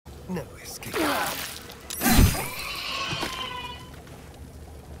No escape.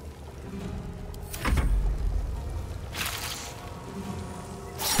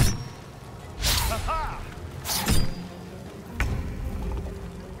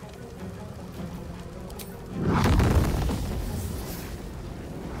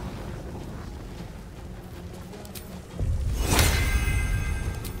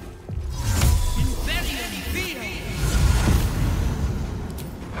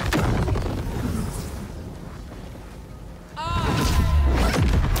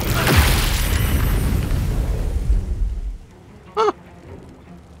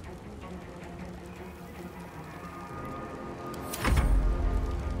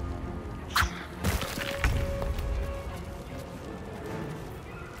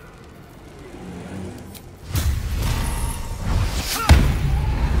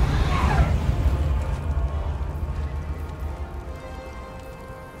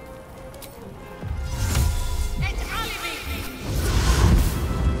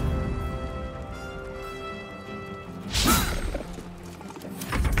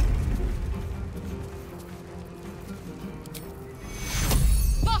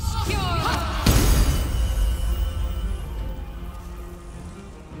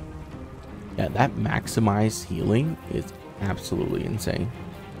 Yeah, that maximized healing is absolutely insane.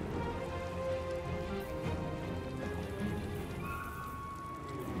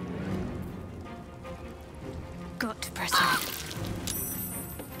 Got to press on.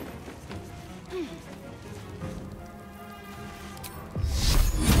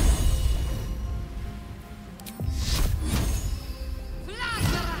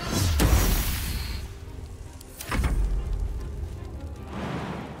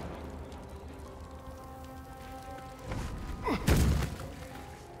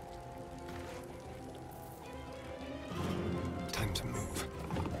 Time to move.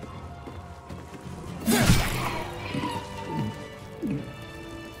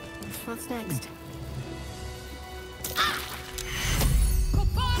 What's next?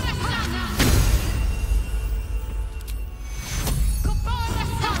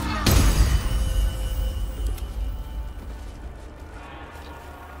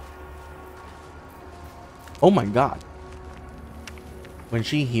 Oh my god. When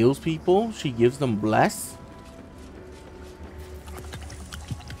she heals people, she gives them bless.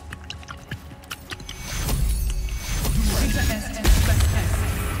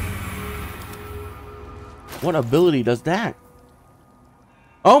 What ability does that?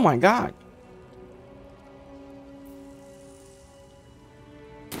 Oh my god.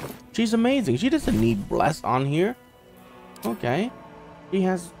 She's amazing. She doesn't need bless on here. Okay. She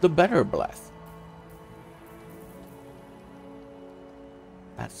has the better bless.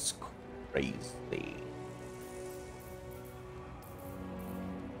 That's crazy.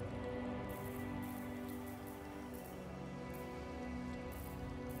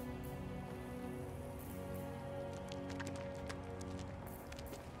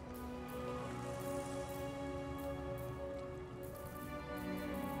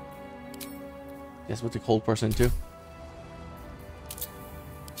 Guess what's a cold person too?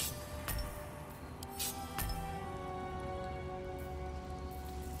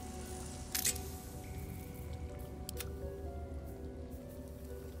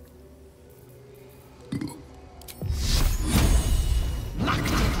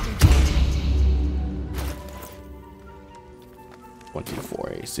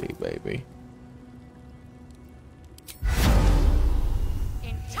 AC, baby.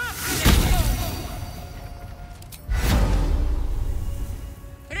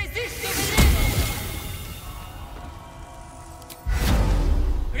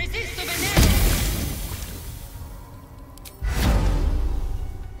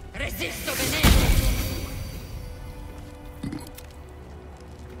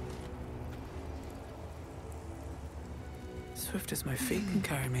 Swift as my feet can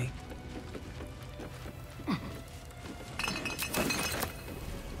carry me.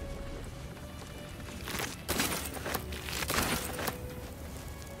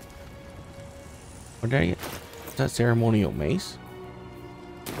 What did I get? Is that ceremonial mace?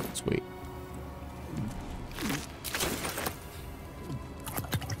 Sweet.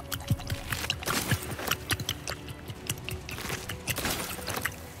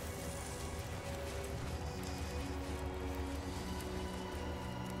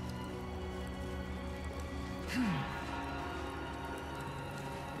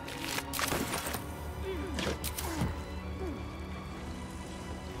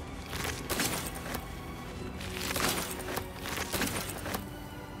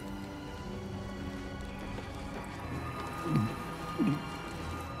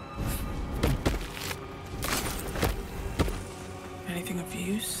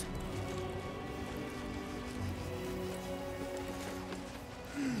 views.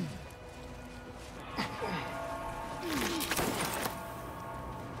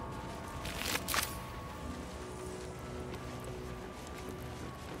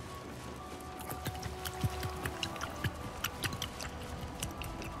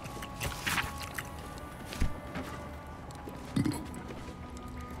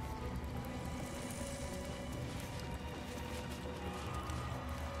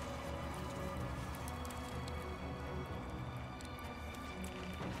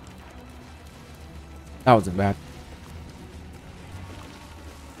 That wasn't bad.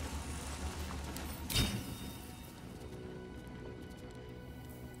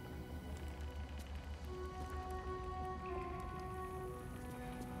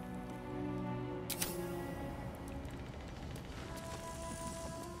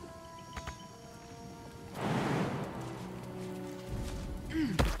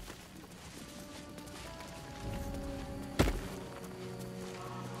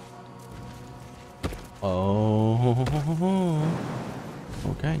 Oh,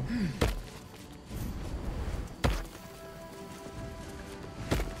 okay.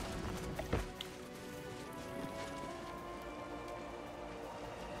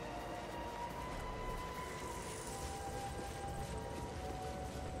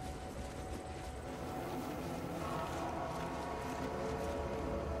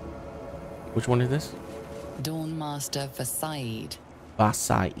 Which one is this? Dawnmaster Versailles.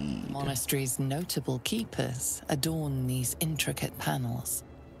 Versailles. Monastery's notable keepers adorn these intricate panels.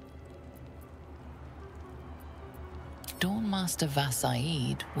 Dawnmaster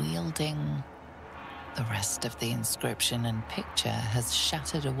Versailles wielding... The rest of the inscription and picture has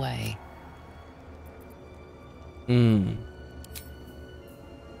shattered away. Hmm.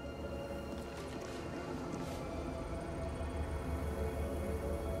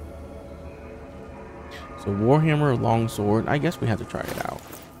 So Warhammer Longsword. I guess we have to try it out.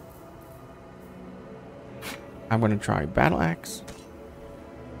 I'm going to try Battle Axe.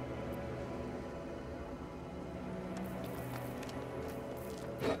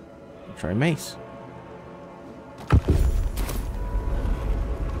 Try Mace.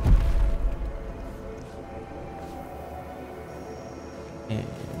 And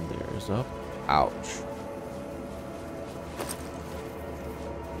there's a... Ouch.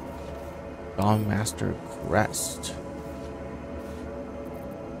 Dawnmaster Crest.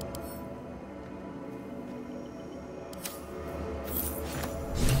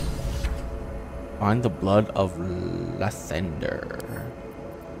 Find the blood of Lathander.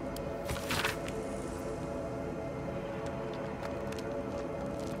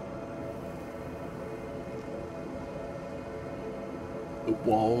 The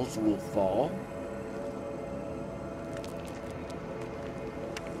walls will fall.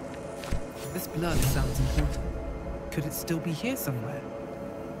 This blood sounds important. Could it still be here somewhere?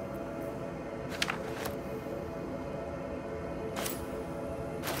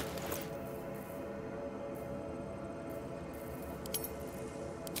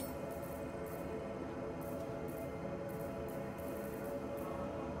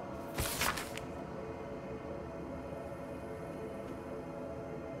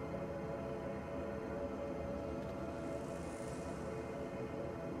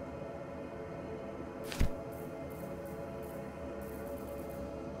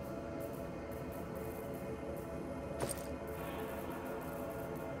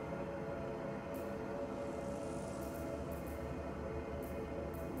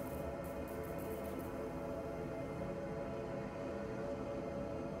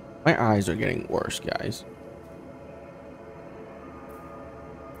 My eyes are getting worse, guys.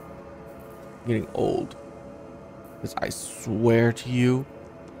 I'm getting old. Because I swear to you,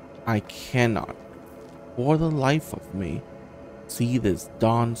 I cannot, for the life of me, see this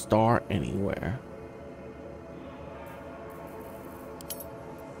dawn star anywhere.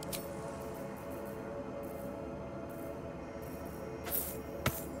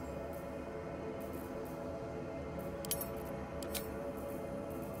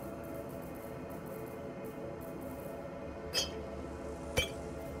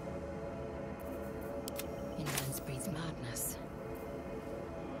 Madness.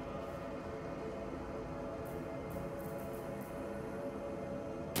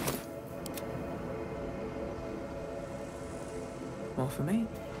 More for me?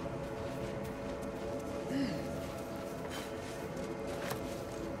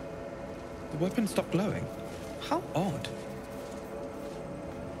 The weapon stopped glowing. How odd.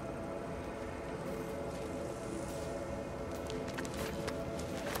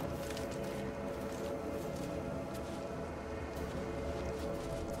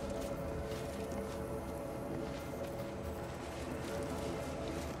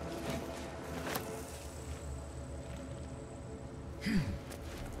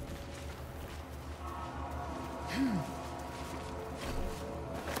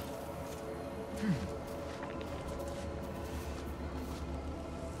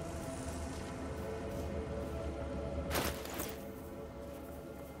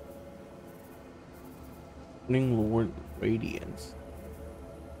 Lord Radiance.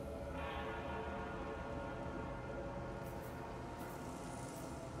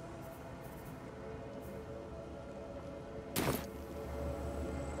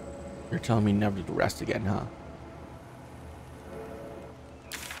 You're telling me never to rest again, huh?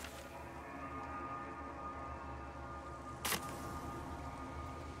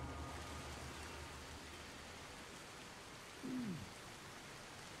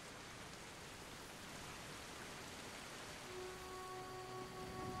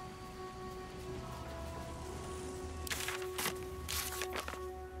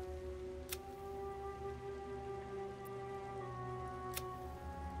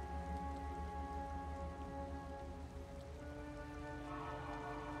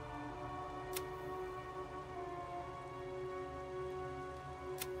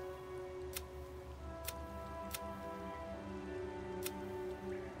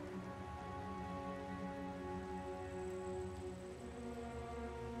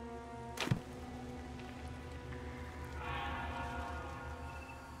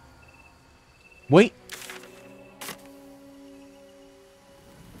 Wait.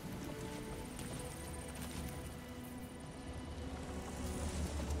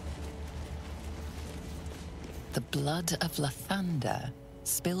 The blood of Lathander,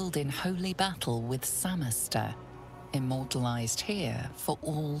 spilled in holy battle with Samaster, immortalized here for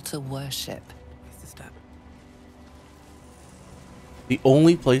all to worship. Here's the step. The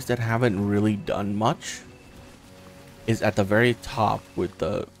only place that haven't really done much is at the very top with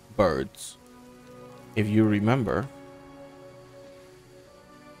the birds. If you remember,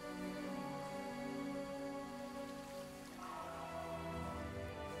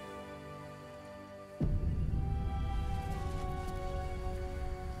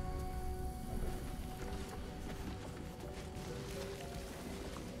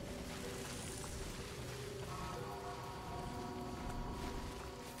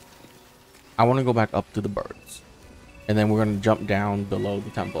 I want to go back up to the birds, and then we're going to jump down below the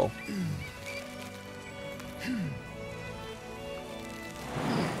temple.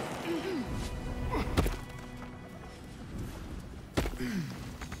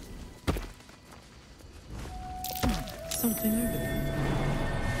 Something over there.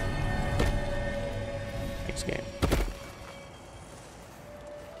 Next game.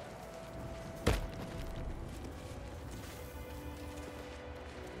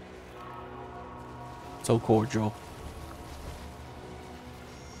 So cordial.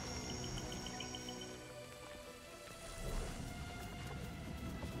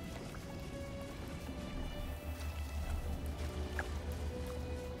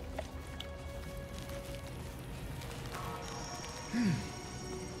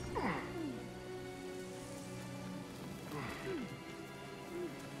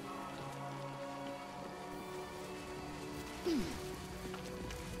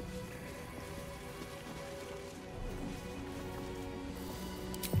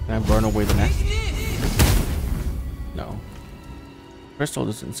 Can I burn away the nest? No. Crystal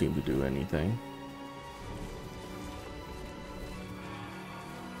doesn't seem to do anything.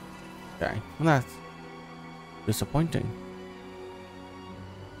 Okay, well that's disappointing.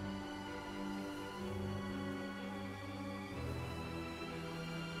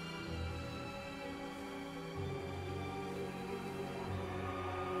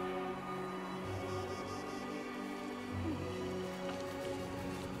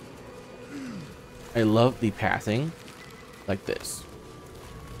 I love the pathing like this.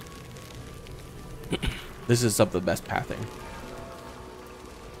 This is some of the best pathing.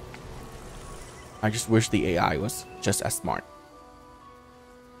 I just wish the AI was just as smart.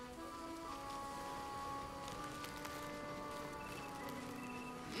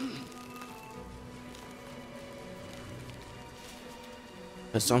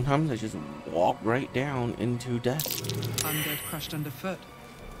 But sometimes I just walk right down into death. Undead crushed underfoot.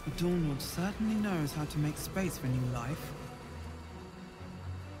 The Dawnlord certainly knows how to make space for new life.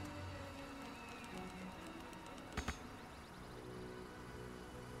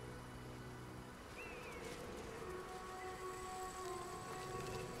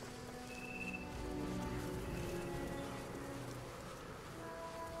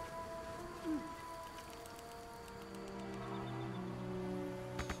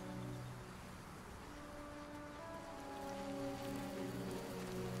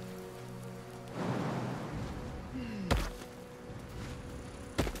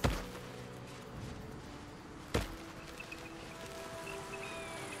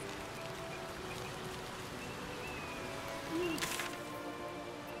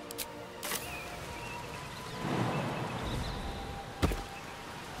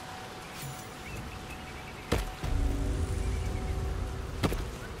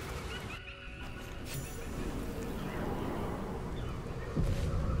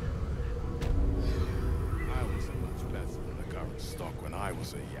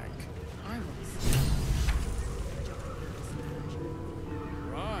 a yank. I was.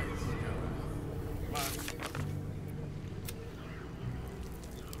 Right.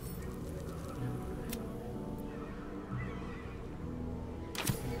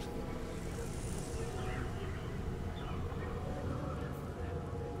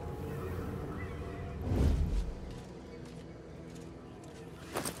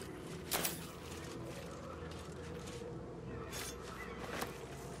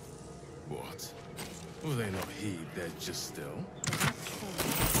 What? Will they not heed they're just still?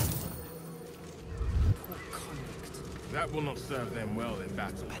 Poor convict. That will not serve them well in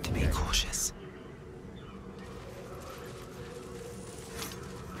battle. Better be cautious.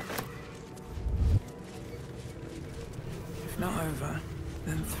 If not over,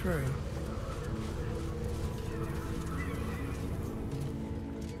 then through.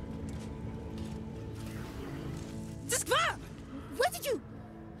 Where did you...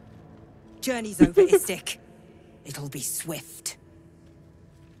 Journey's over, Istik. It'll be swift.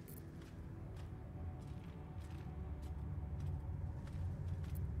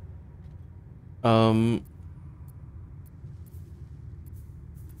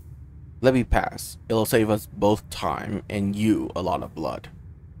 Let me pass. It'll save us both time and you a lot of blood.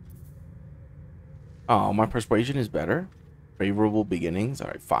 Oh, my persuasion is better. Favorable beginnings.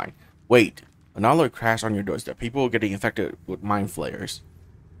 Alright, fine. Wait. An alloy crashed on your doorstep. People are getting infected with mind flayers.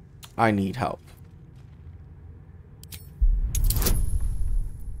 I need help.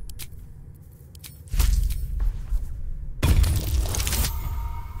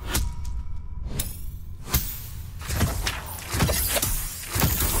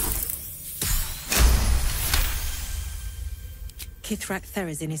 Kithrak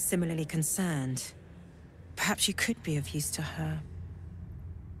Therazin is similarly concerned. Perhaps you could be of use to her.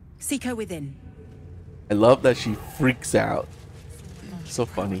 Seek her within. I love that she freaks out. So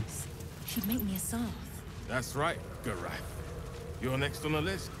funny. She'd make me a Sarth. That's right, Garath. You're next on the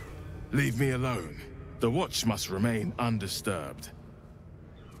list. Leave me alone. The watch must remain undisturbed.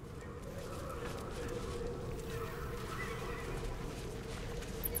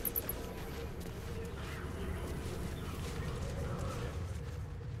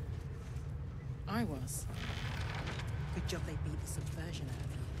 I was. Good job they beat the subversion out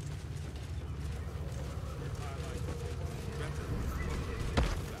of you.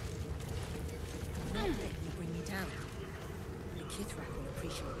 Not let you bring me down. The Kithrak will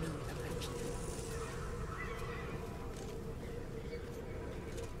appreciate me eventually.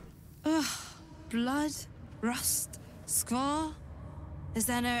 Ugh. Blood, rust, squall. Is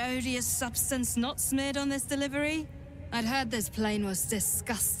there no odious substance not smeared on this delivery? I'd heard this plane was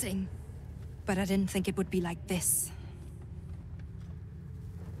disgusting, but I didn't think it would be like this.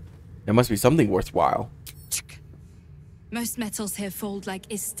 There must be something worthwhile. Most metals here fold like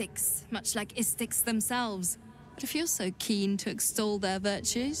istics, much like istics themselves. But if you're so keen to extol their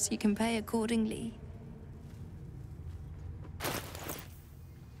virtues, you can pay accordingly.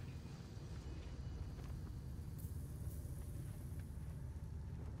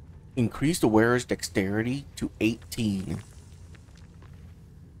 Increase the wearer's dexterity to 18.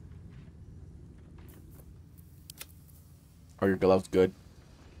 Are your gloves good?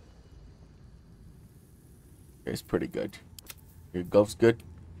 It's pretty good. Your gloves good?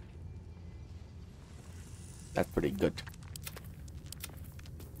 That's pretty good.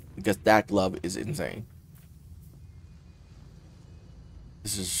 Because that glove is insane.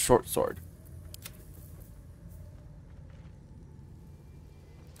 This is a short sword.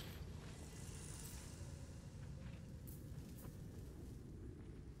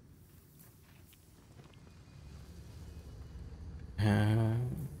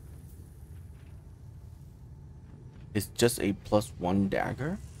 It's just a +1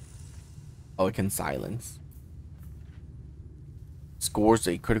 dagger. Oh, it can silence. Scores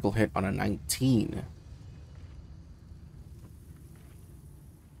a critical hit on a 19.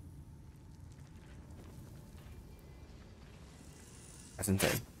 That's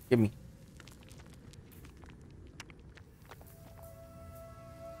insane. Give me.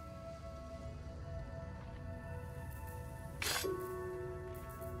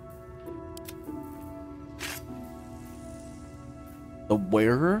 The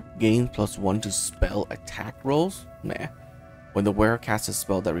wearer gains +1 to spell attack rolls. Meh. When the wearer casts a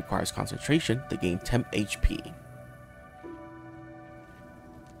spell that requires concentration, they gain 10 HP.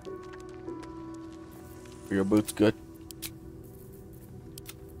 Are your boots good?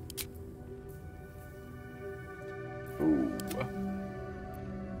 Ooh.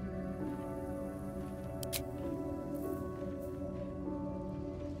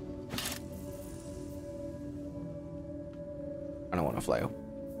 I don't want to flail.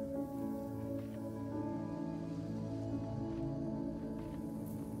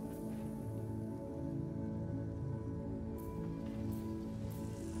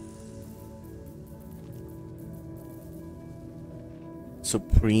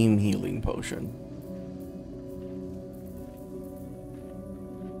 supreme healing potion.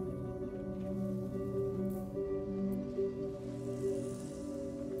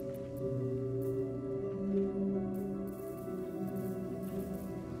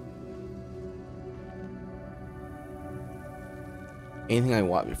 Anything I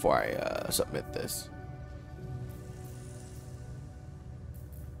want before I submit this.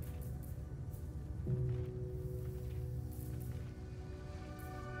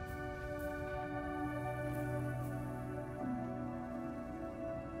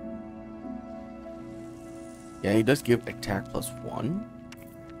 Yeah, he does give attack +1.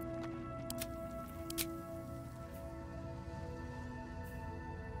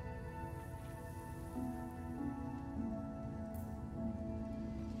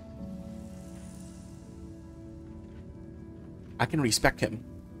 I can respec him.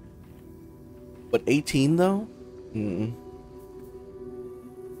 But 18 though?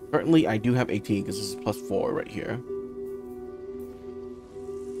 Currently I do have 18 because this is +4 right here.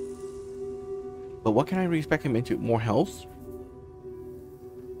 But what can I respec him into? More health?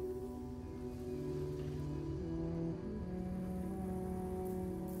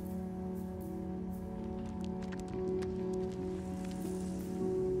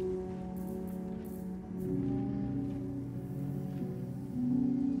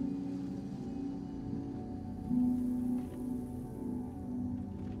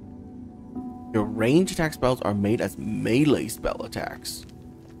 Your range attack spells are made as melee spell attacks.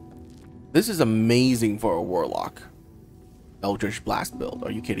 This is amazing for a warlock. Eldritch Blast build.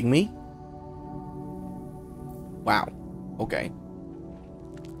 Are you kidding me? Wow. Okay.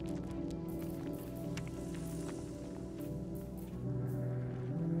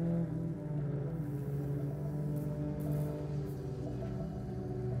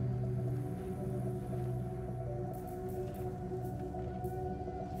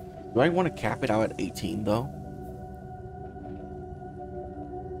 Do I want to cap it out at 18 though?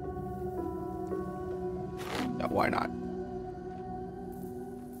 Yeah, why not?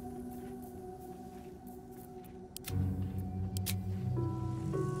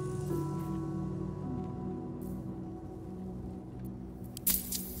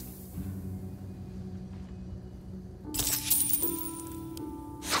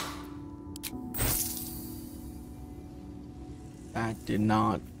 That did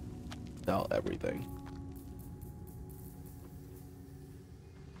not sell everything.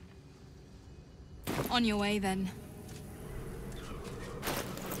 On your way then.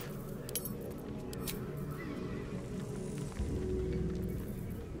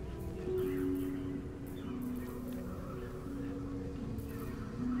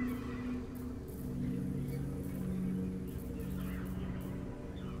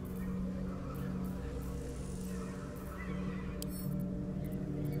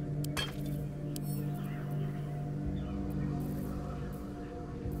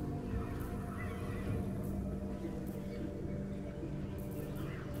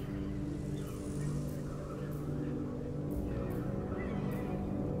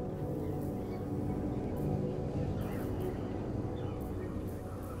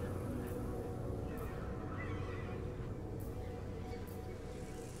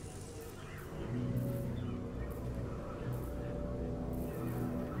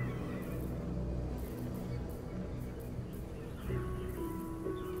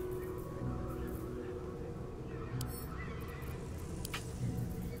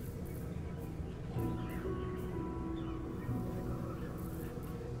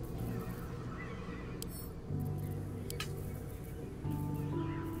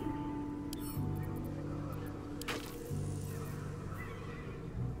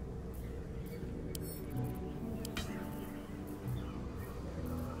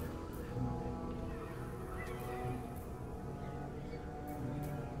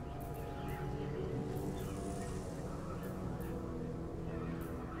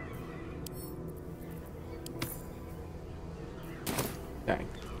 Okay.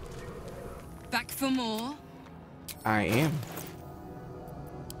 Back for more? I am.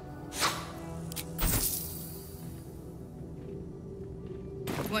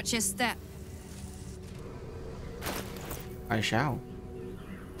 Watch your step. I shall.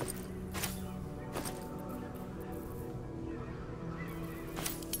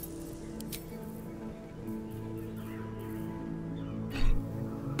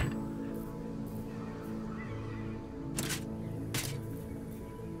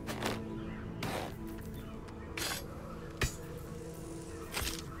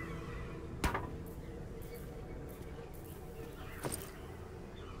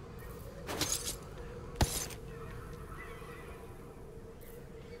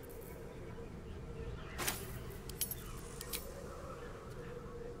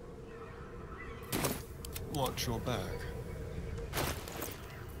 watch your back.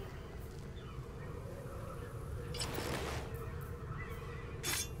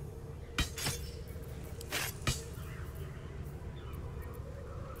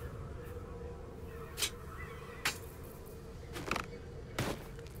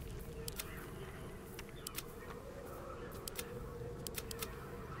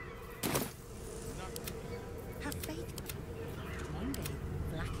 Have faith. One day,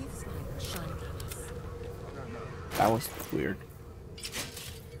 Blackith's light will shine upon us. That was weird.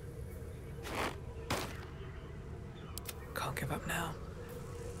 Can't give up now.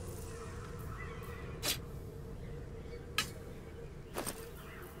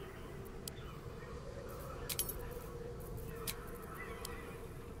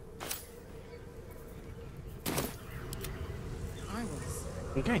 I was.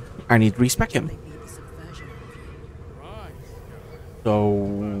 Okay, I need to respec him. They be the subversion of you. Right.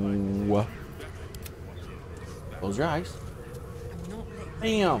 So, close your eyes. I'm not letting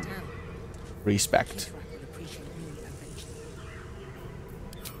Damn. you down. Respect. Cheathrough will appreciate me eventually.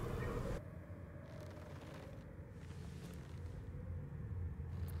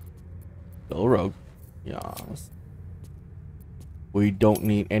 Still a rogue. Yes. We don't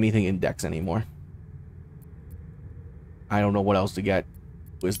need anything in Dex anymore. I don't know what else to get.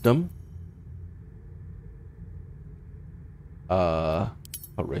 Wisdom.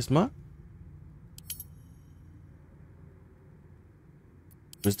 Charisma.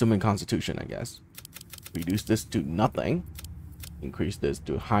 Wisdom and Constitution, I guess. Reduce this to nothing. Increase this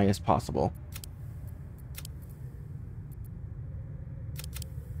to highest possible.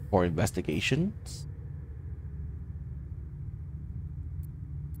 For investigations.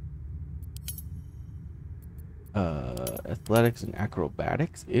 Athletics and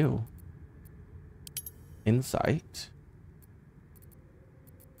acrobatics. Ew. Insight.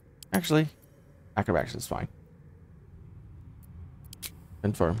 Actually, acrobatics is fine.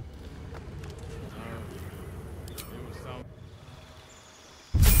 Confirm.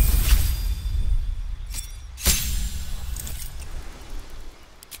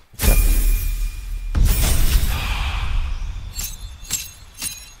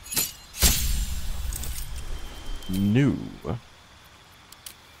 New.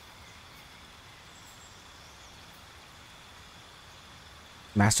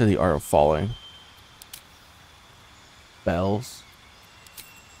 Master the art of falling. Bells.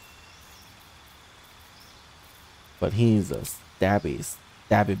 But he's a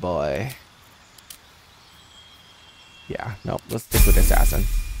stabby boy. Yeah, no, let's stick with assassin.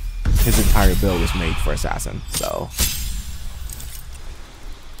 His entire build was made for assassin, so.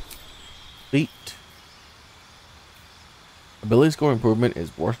 Sweet. Ability score improvement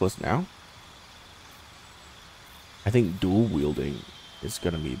is worthless now. I think dual wielding is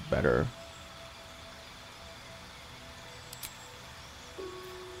gonna be better.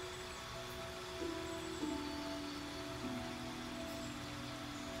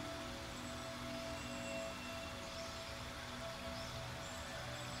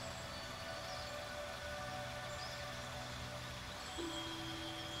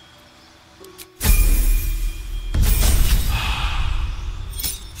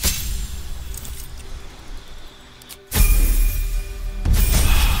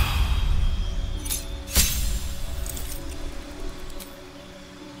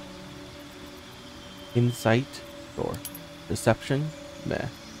 Insight or deception, meh.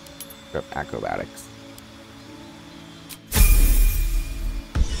 Grab acrobatics. They're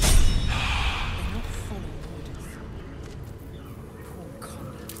not following orders. Poor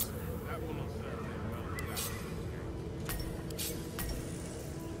conduct.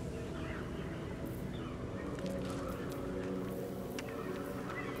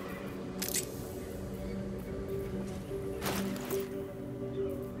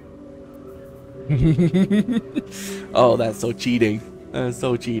 Oh, that's so cheating. That's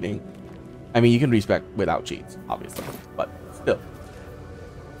so cheating. I mean, you can respec without cheats, obviously, but still.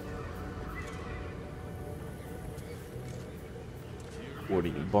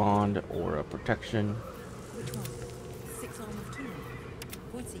 Warding bond or a protection. Which one? 6 arm of 2.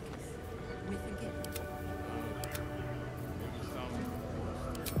 Void Seekers. Myth and Gift.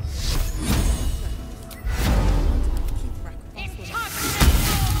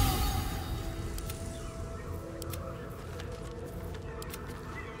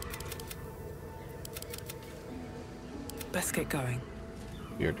 Best get going.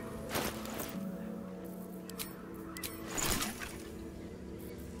 Weird.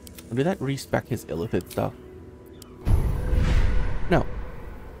 Did that respec his illithid stuff? No.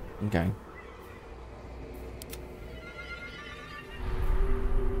 Okay.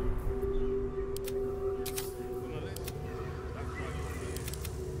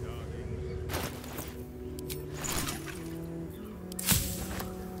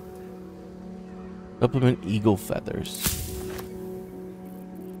 Supplement eagle feathers.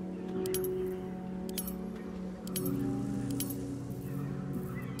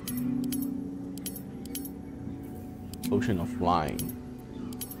 Potion of flying.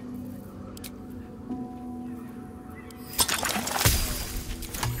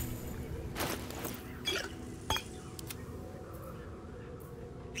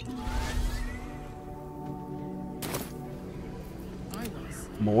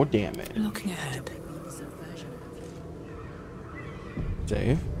 More damage. Looking ahead.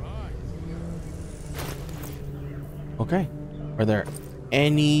 Save. Okay. Are there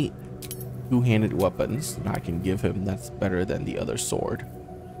any two-handed weapons that I can give him that's better than the other sword?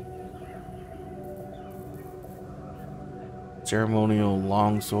 Ceremonial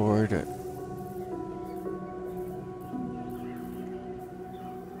longsword.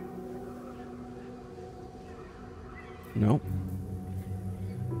 Nope.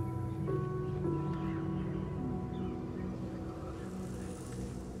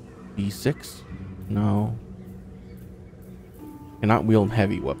 B6? No. Cannot wield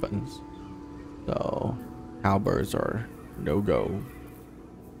heavy weapons. So, halberds are no-go.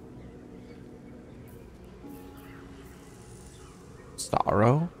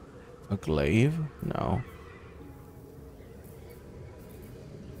 Sorrow? A glaive? No.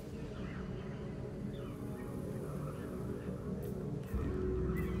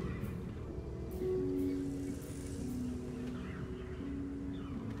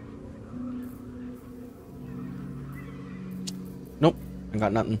 Nope, I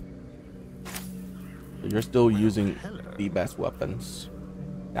got nothing. So you're still using the best weapons,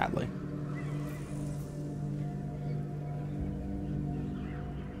 sadly.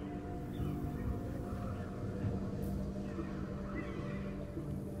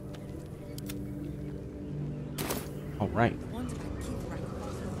 All right.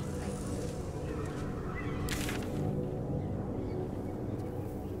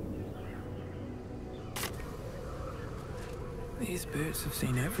 These boots have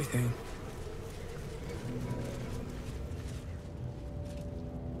seen everything.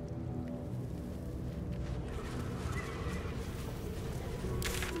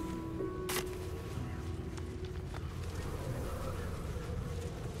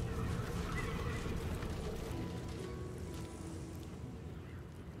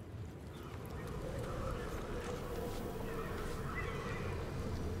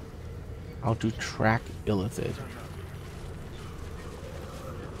 How to track Illithid.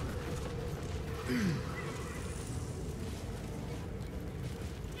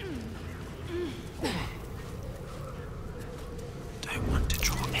 Don't want to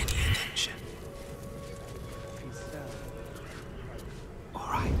draw any attention.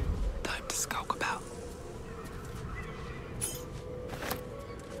 Alright, time to skulk about.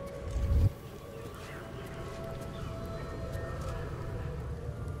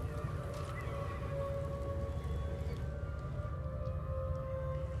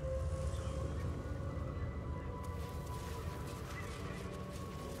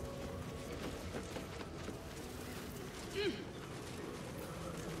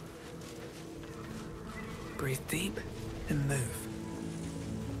 Breathe deep and move.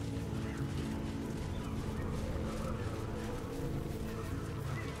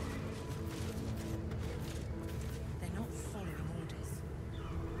 They're not following orders.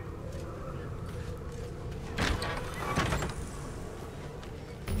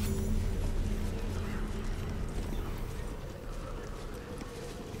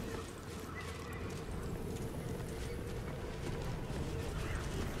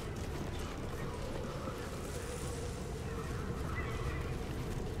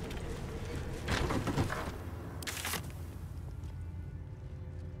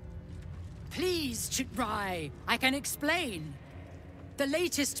 Please, Cheathrough, I can explain. The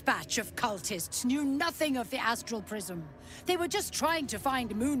latest batch of cultists knew nothing of the astral prism. They were just trying to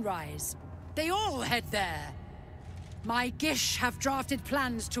find Moonrise. They all head there. My Gish have drafted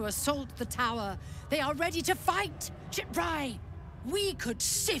plans to assault the tower. They are ready to fight, Cheathrough. We could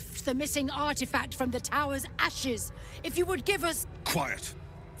sift the missing artifact from the tower's ashes if you would give us... Quiet.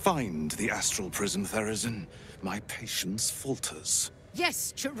 Find the astral prism, Therazin. My patience falters.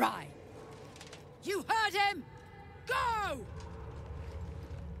 Yes, Cheathrough. You heard him! Go!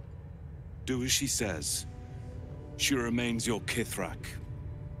 Do as she says. She remains your Kithrak.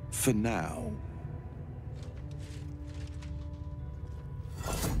 For now.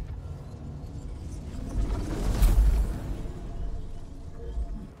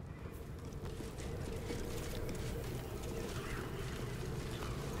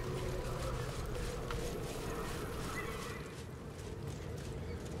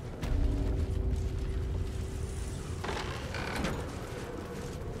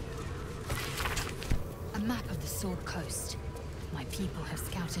 saw the coast. My people have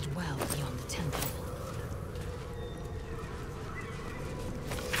scouted well beyond the temple.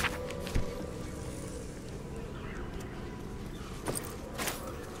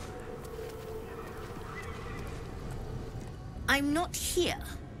 I'm not here.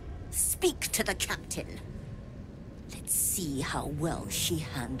 Speak to the captain. Let's see how well she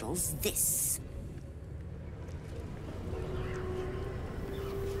handles this.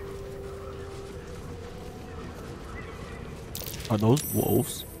 Are those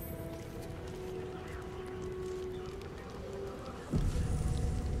wolves?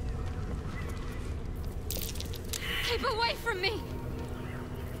 Keep away from me!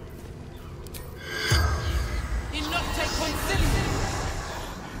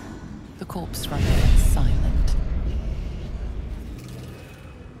 The corpse remains silent.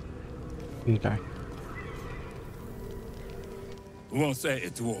 Okay. Once ate a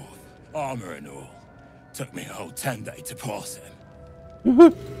dwarf, armor and all. Took me a whole 10 days to pass him.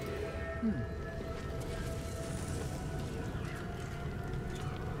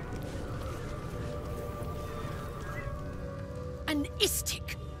 An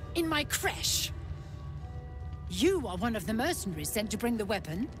istik in my creche. You are one of the mercenaries sent to bring the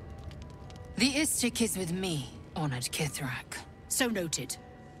weapon. The istik is with me, honored Cheathrough. So noted.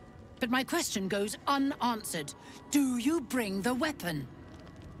 But my question goes unanswered. Do you bring the weapon?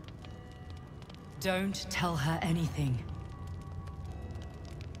 Don't tell her anything.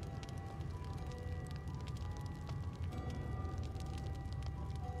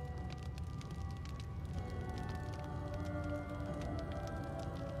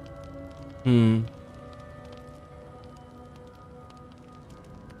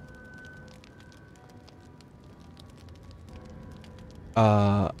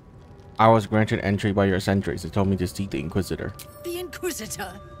 I was granted entry by your sentries. They told me to seek the Inquisitor. The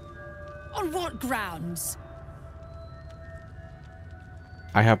Inquisitor? On what grounds?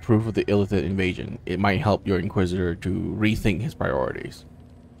 I have proof of the Illithid invasion. It might help your Inquisitor to rethink his priorities.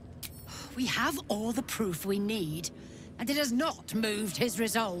 We have all the proof we need, and it has not moved his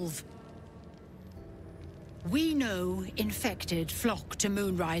resolve. We know infected flock to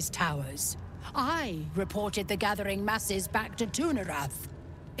Moonrise Towers. I reported the gathering masses back to Tunarath.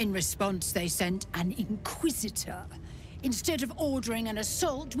 In response, they sent an Inquisitor. Instead of ordering an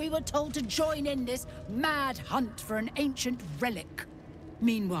assault, we were told to join in this mad hunt for an ancient relic.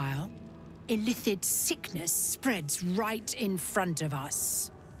 Meanwhile, Illithid sickness spreads right in front of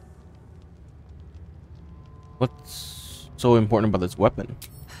us. What's so important about this weapon?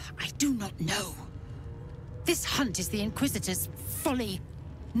 I do not know. This hunt is the Inquisitor's folly,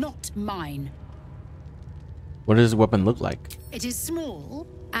 not mine. What does the weapon look like? It is small,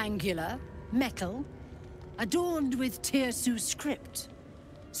 angular, metal, adorned with Tirsu script,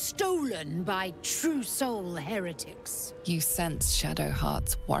 stolen by true soul heretics. You sense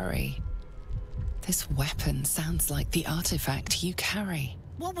Shadowheart's worry. This weapon sounds like the artifact you carry.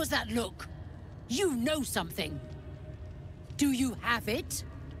 What was that look? You know something. Do you have it?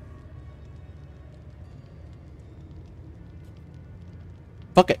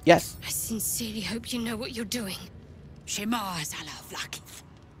 Fuck it, yes. I sincerely hope you know what you're doing. Shemaz ala Vlakith.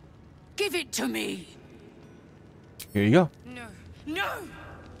 Give it to me. Here you go. No. No!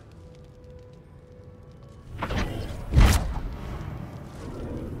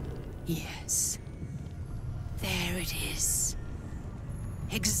 Yes. There it is.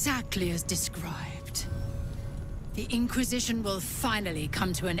 Exactly as described. The Inquisition will finally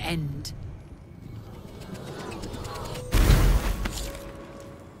come to an end.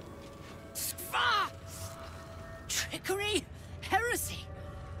 Trickery? Heresy?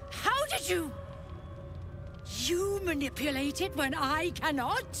 How did you... You manipulate it when I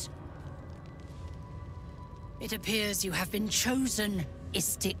cannot? It appears you have been chosen,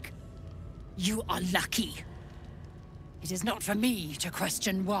 Istik. You are lucky. It is not for me to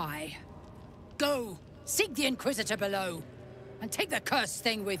question why. Go, seek the Inquisitor below, and take the cursed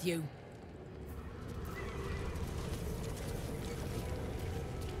thing with you.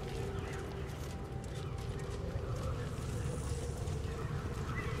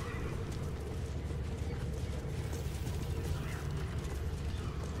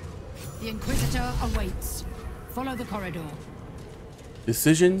 The Inquisitor awaits. Follow the corridor.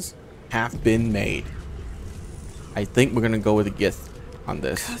 Decisions have been made. I think we're gonna go with a gift on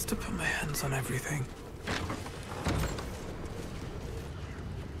this. Has to put my hands on everything.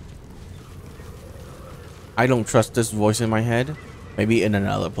 I don't trust this voice in my head. Maybe in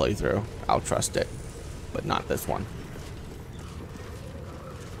another playthrough, I'll trust it, but not this one.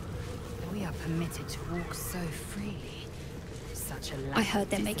 We are permitted to walk so freely. such a I heard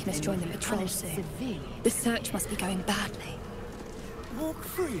they're making us join the patrol soon. The search must be going badly. Walk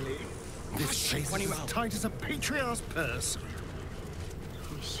freely. This chase is as tight as a patriarch's purse.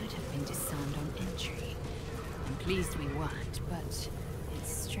 We should have been disarmed on entry. I'm pleased we weren't, but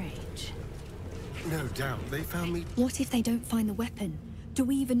it's strange. No doubt they found me. What if they don't find the weapon? Do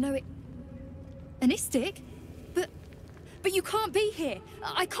we even know it? An Istik? But you can't be here.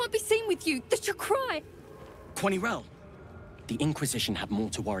 I can't be seen with you. The Cheathrough. Quanirel, the Inquisition have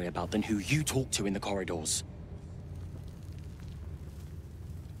more to worry about than who you talk to in the corridors.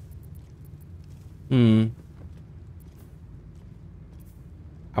 I'm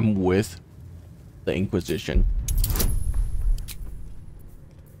with the Inquisition.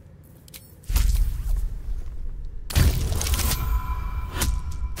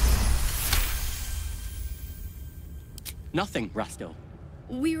 Nothing, Rastil.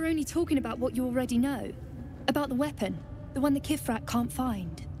 We were only talking about what you already know. About the weapon. The one the Cheathrough can't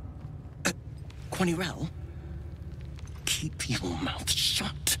find. Quanirel, keep your mouth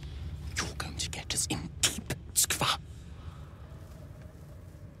shut. You're going to get us in deep, Skva.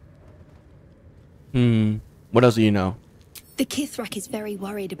 What else do you know? The Cheathrough is very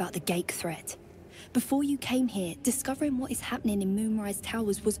worried about the Gate threat. Before you came here, discovering what is happening in Moonrise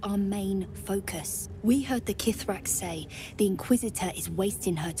Towers was our main focus. We heard the Cheathrough say the Inquisitor is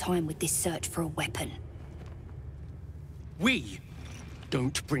wasting her time with this search for a weapon. We?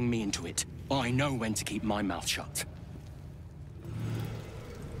 Don't bring me into it. I know when to keep my mouth shut.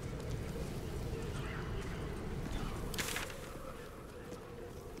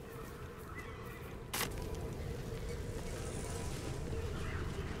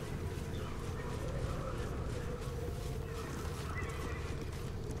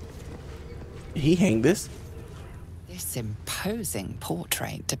 He hanged this? This imposing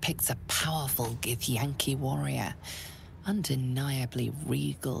portrait depicts a powerful Githyanki warrior, undeniably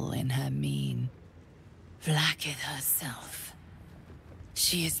regal in her mien. Vlaakith herself.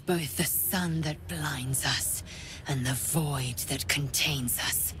 She is both the sun that blinds us and the void that contains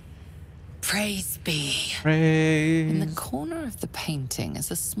us. Praise be. Praise. In the corner of the painting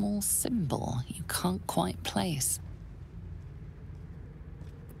is a small symbol you can't quite place.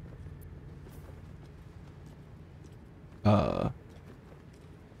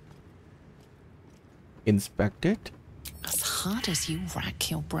 Inspect it? As hard as you rack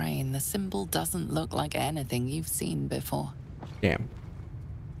your brain, the symbol doesn't look like anything you've seen before. Damn.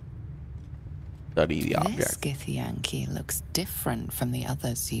 Study the object. This Githyanki looks different from the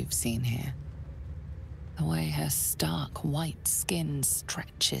others you've seen here. The way her stark white skin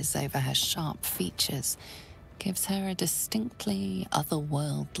stretches over her sharp features gives her a distinctly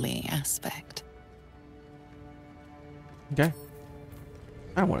otherworldly aspect. Okay.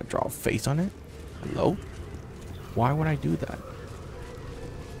 I don't want to draw a face on it. Hello? Why would I do that?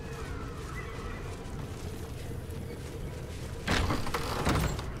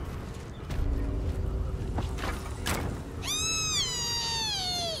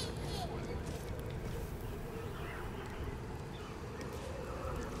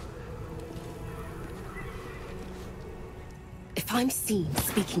 If I'm seen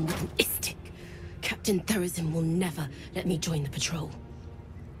speaking with an Istik, Captain Therazin will never let me join the patrol.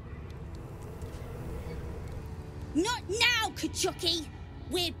 Not now, Kachuki!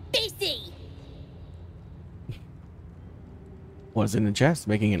 We're busy! What's in the chest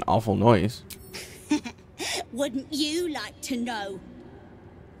making an awful noise? Wouldn't you like to know?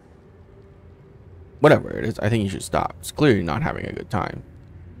 Whatever it is, I think you should stop. It's clearly not having a good time.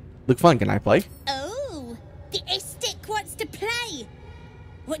 Look fun, can I play? Oh, the Istik wants to play!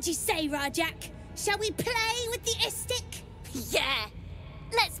 What do you say, Rajak? Shall we play with the Istik? Yeah,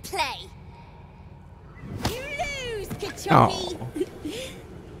 let's play! You lose, Kachuki! Oh.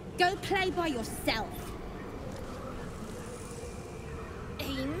 Go play by yourself.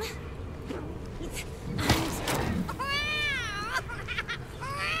 Aim.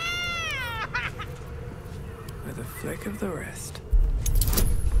 With a flick of the wrist.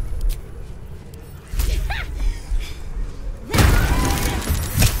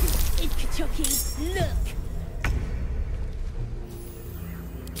 It's Kachuki. Look.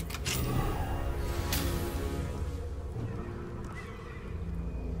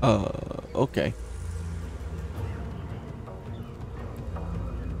 Okay.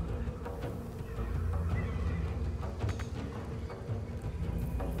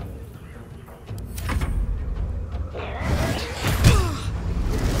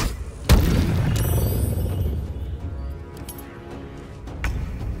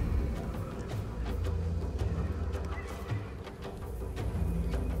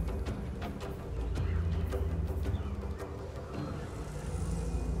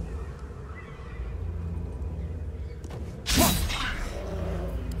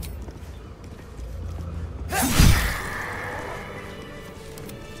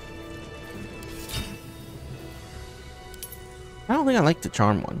 I don't think I like the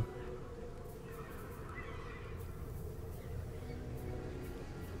charm one.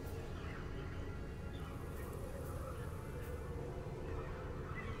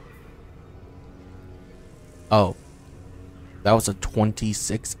 Oh, that was a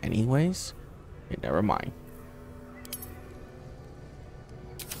 26 anyways? Okay, never mind.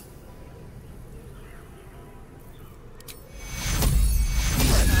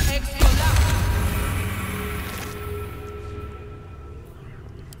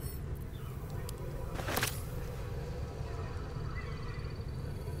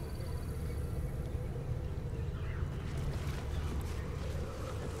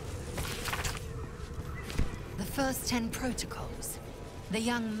 The first 10 protocols. The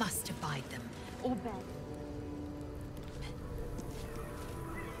young must abide them, or beg.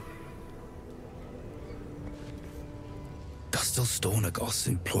 Gustel Stornagos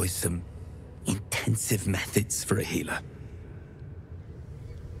employs some intensive methods for a healer.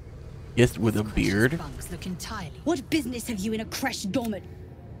 Yes, with a beard. Look entirely. What business have you in a creche dormant?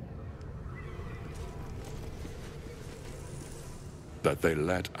 That they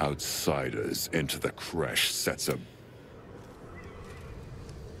let outsiders into the creche sets a...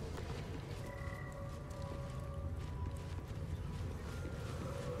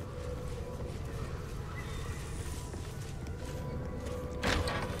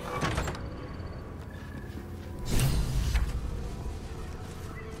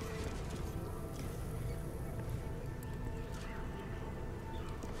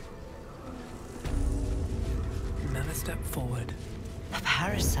 Another step forward. A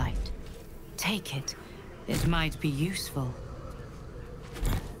parasite. Take it. It might be useful.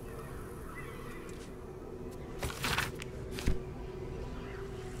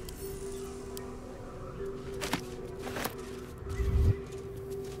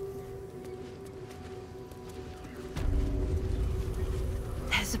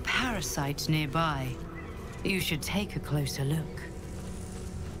 There's a parasite nearby. You should take a closer look.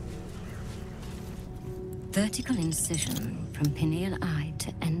 Vertical incision from pineal eye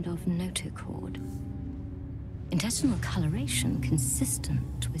to end of notochord. Intestinal coloration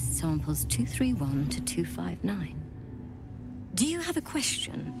consistent with samples 231 to 259. Do you have a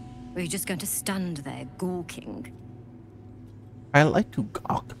question? Or are you just going to stand there gawking? I like to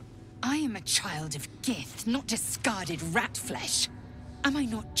gawk. I am a child of Gith, not discarded rat flesh. Am I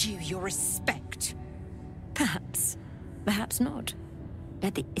not due your respect? Perhaps. Perhaps not.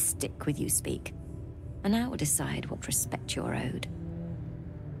 Let the istic with you speak, and I will decide what respect you're owed.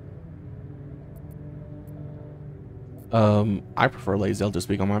 I prefer Lae'zel to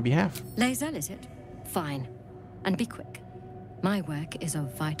speak on my behalf. Lae'zel, is it? Fine. And be quick. My work is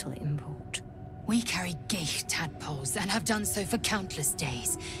of vital import. We carry Geich tadpoles and have done so for countless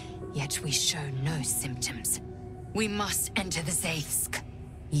days, yet we show no symptoms. We must enter the Zaithsk.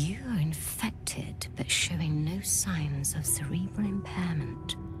 You are infected, but showing no signs of cerebral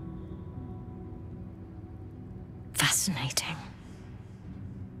impairment. Fascinating.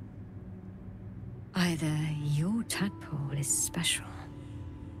 Either your tadpole is special,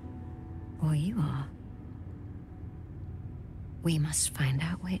 or you are. We must find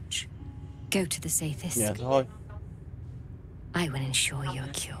out which. Go to the Zaithsk. Yeah, thôi. I will ensure you're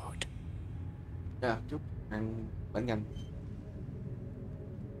cured. Yeah, chúc ăn bánh canh.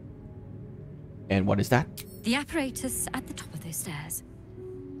 And what is that? The apparatus at the top of those stairs.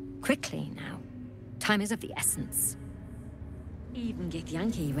 Quickly now. Time is of the essence. Even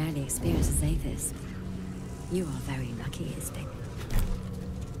Githyanki rarely experiences Zaithis. You are very lucky, Istik.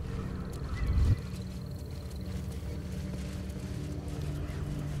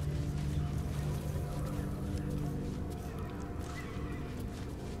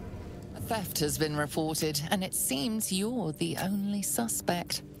 A theft has been reported, and it seems you're the only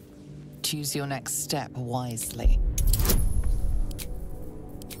suspect. Choose your next step wisely.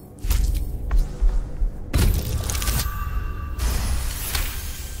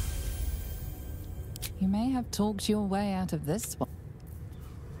 You may have talked your way out of this one.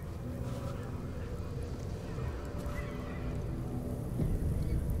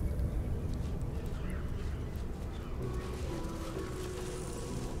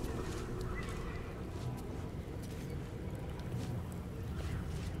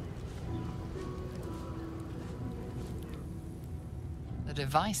 The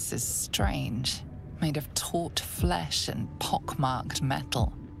device is strange, made of taut flesh and pockmarked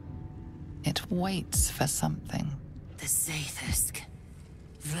metal. It waits for something. The Zaithsk.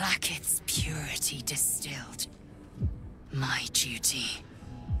 Vlaakith's purity distilled. My duty.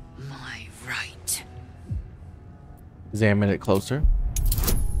 My right. Examine it closer.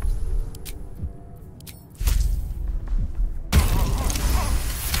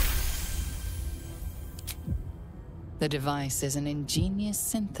 The device is an ingenious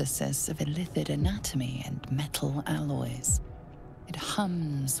synthesis of illithid anatomy and metal alloys. It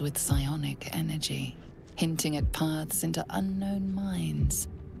hums with psionic energy, hinting at paths into unknown mines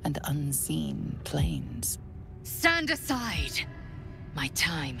and unseen planes. Stand aside! My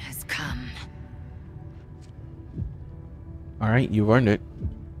time has come. Alright, you earned it.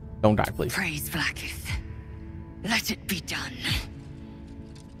 Don't die, please. Praise Vlaakith. Let it be done.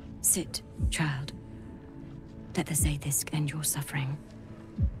 Sit, child. Let the Zaithisk end your suffering.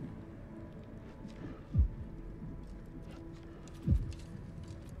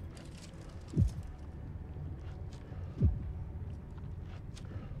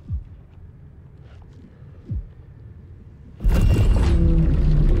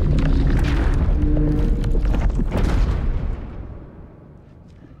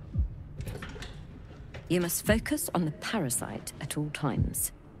 You must focus on the parasite at all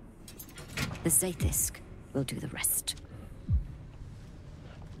times. The Zaithisk will do the rest.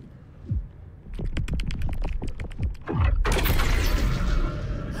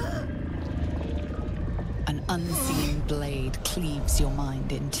 An unseen blade cleaves your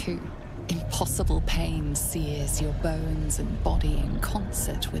mind in two. Impossible pain sears your bones and body in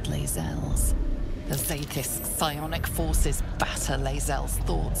concert with Lae'zel's. The Zaithisk's psionic forces batter Lae'zel's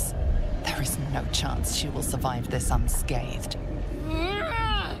thoughts. There is no chance she will survive this unscathed.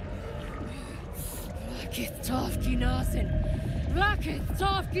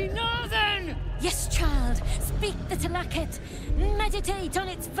 Yes, child. Speak the Talakit. Meditate on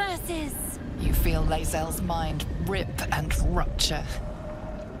its verses. You feel Lae'zel's mind rip and rupture.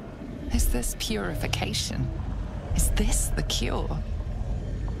 Is this purification? Is this the cure?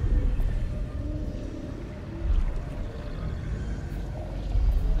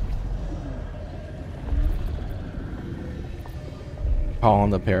 Call on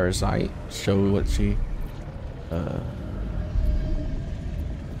the parasite. Show what she...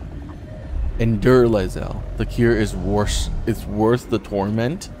 Endure, Lae'zel. The cure is worth the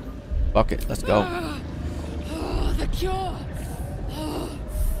torment. Fuck it, let's go. The cure!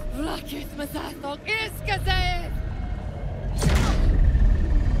 Vlaakith Mazathok Iskazeth!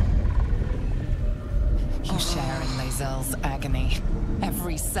 You share in Lae'zel's agony.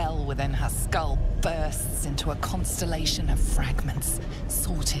 Every cell within her skull bursts into a constellation of fragments,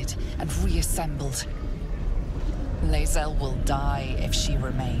 sorted and reassembled. Lae'zel will die if she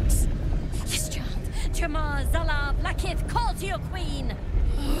remains. Yes, child. Tramar, Zala, Vlaakith, call to your queen!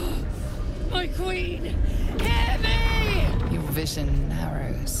 My queen! Hear me! Your vision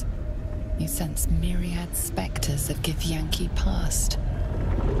narrows. You sense myriad specters of Githyanki past.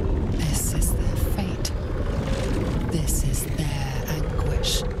 This is their fate. This is their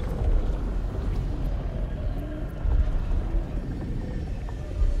anguish.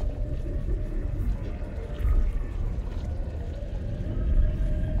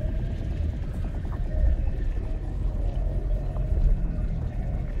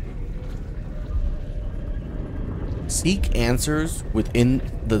 Seek answers within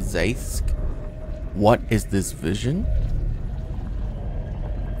the Zaithisk. What is this vision?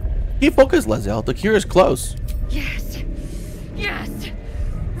 Keep focused, Lae'zel. The cure is close. Yes! Yes!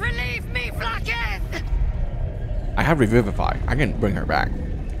 Relieve me, Vlaakith! I have Revivify. I can bring her back.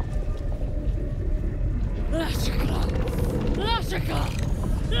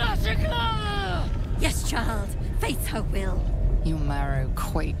 Yes, child. Face her will. Your marrow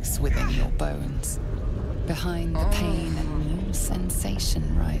quakes within your bones. Behind the pain, a new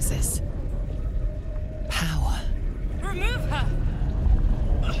sensation rises. Power. Remove her!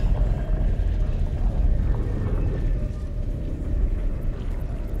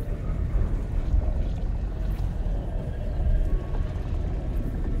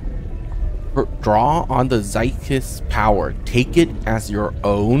 Draw on the Zaithisk's power. Take it as your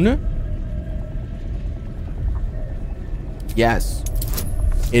own. Yes.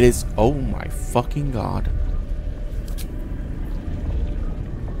 It is. Oh my fucking god.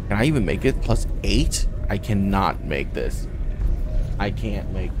 Can I even make it? +8? I cannot make this. I can't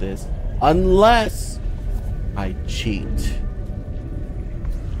make this. Unless I cheat.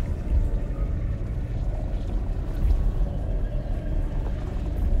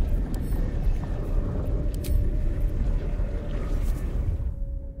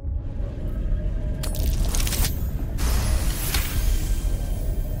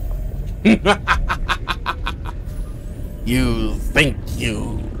 You think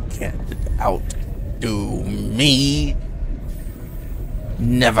you can outdo me?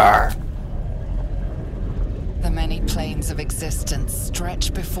 Never. The many planes of existence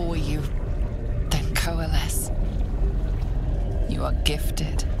stretch before you, then coalesce. You are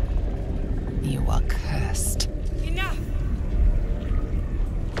gifted. You are cursed. Enough!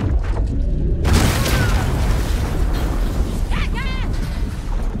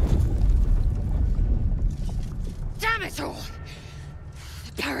 Damn it all!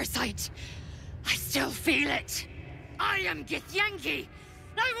 The parasite. I still feel it. I am Githyanki.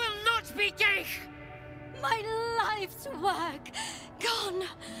 I will not be Geich. My life's work gone.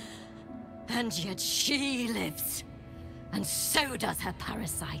 And yet she lives. And so does her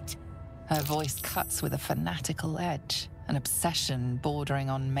parasite. Her voice cuts with a fanatical edge, an obsession bordering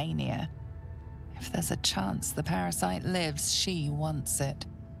on mania. If there's a chance the parasite lives, she wants it.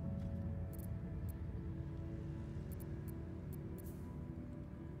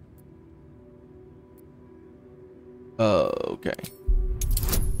 Okay.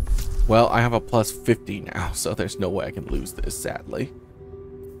 Well, I have a plus 50 now, so there's no way I can lose this, sadly.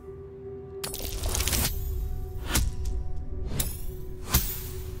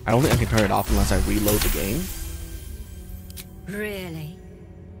 I don't think I can turn it off unless I reload the game. Really?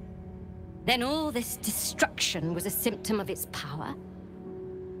 Then all this destruction was a symptom of its power?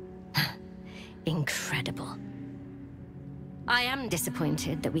 Incredible. I am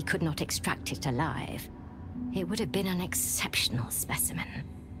disappointed that we could not extract it alive. It would have been an exceptional specimen.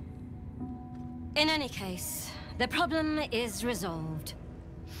 In any case, the problem is resolved.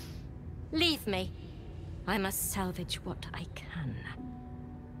 Leave me. I must salvage what I can.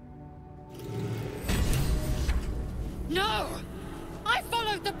 No! I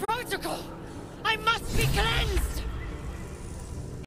followed the protocol! I must be cleansed!